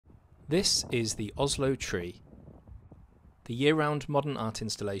This is the Oslo tree. The year-round modern art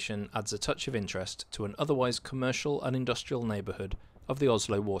installation adds a touch of interest to an otherwise commercial and industrial neighbourhood of the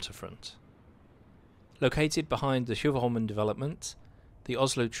Oslo waterfront. Located behind the Waterfront development, the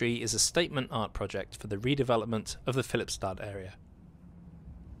Oslo tree is a statement art project for the redevelopment of the Filipstad area.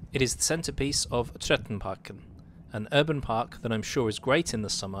 It is the centrepiece of Trettenparken, an urban park that I'm sure is great in the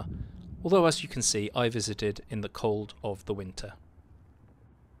summer, although as you can see I visited in the cold of the winter.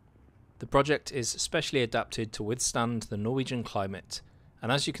 The project is specially adapted to withstand the Norwegian climate,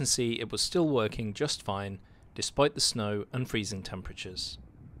 and as you can see it was still working just fine despite the snow and freezing temperatures.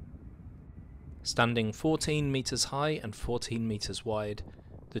 Standing 14 metres high and 14 metres wide,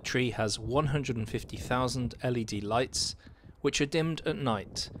 the tree has 150,000 LED lights, which are dimmed at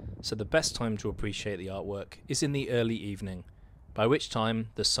night, so the best time to appreciate the artwork is in the early evening, by which time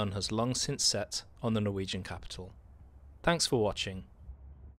the sun has long since set on the Norwegian capital. Thanks for watching.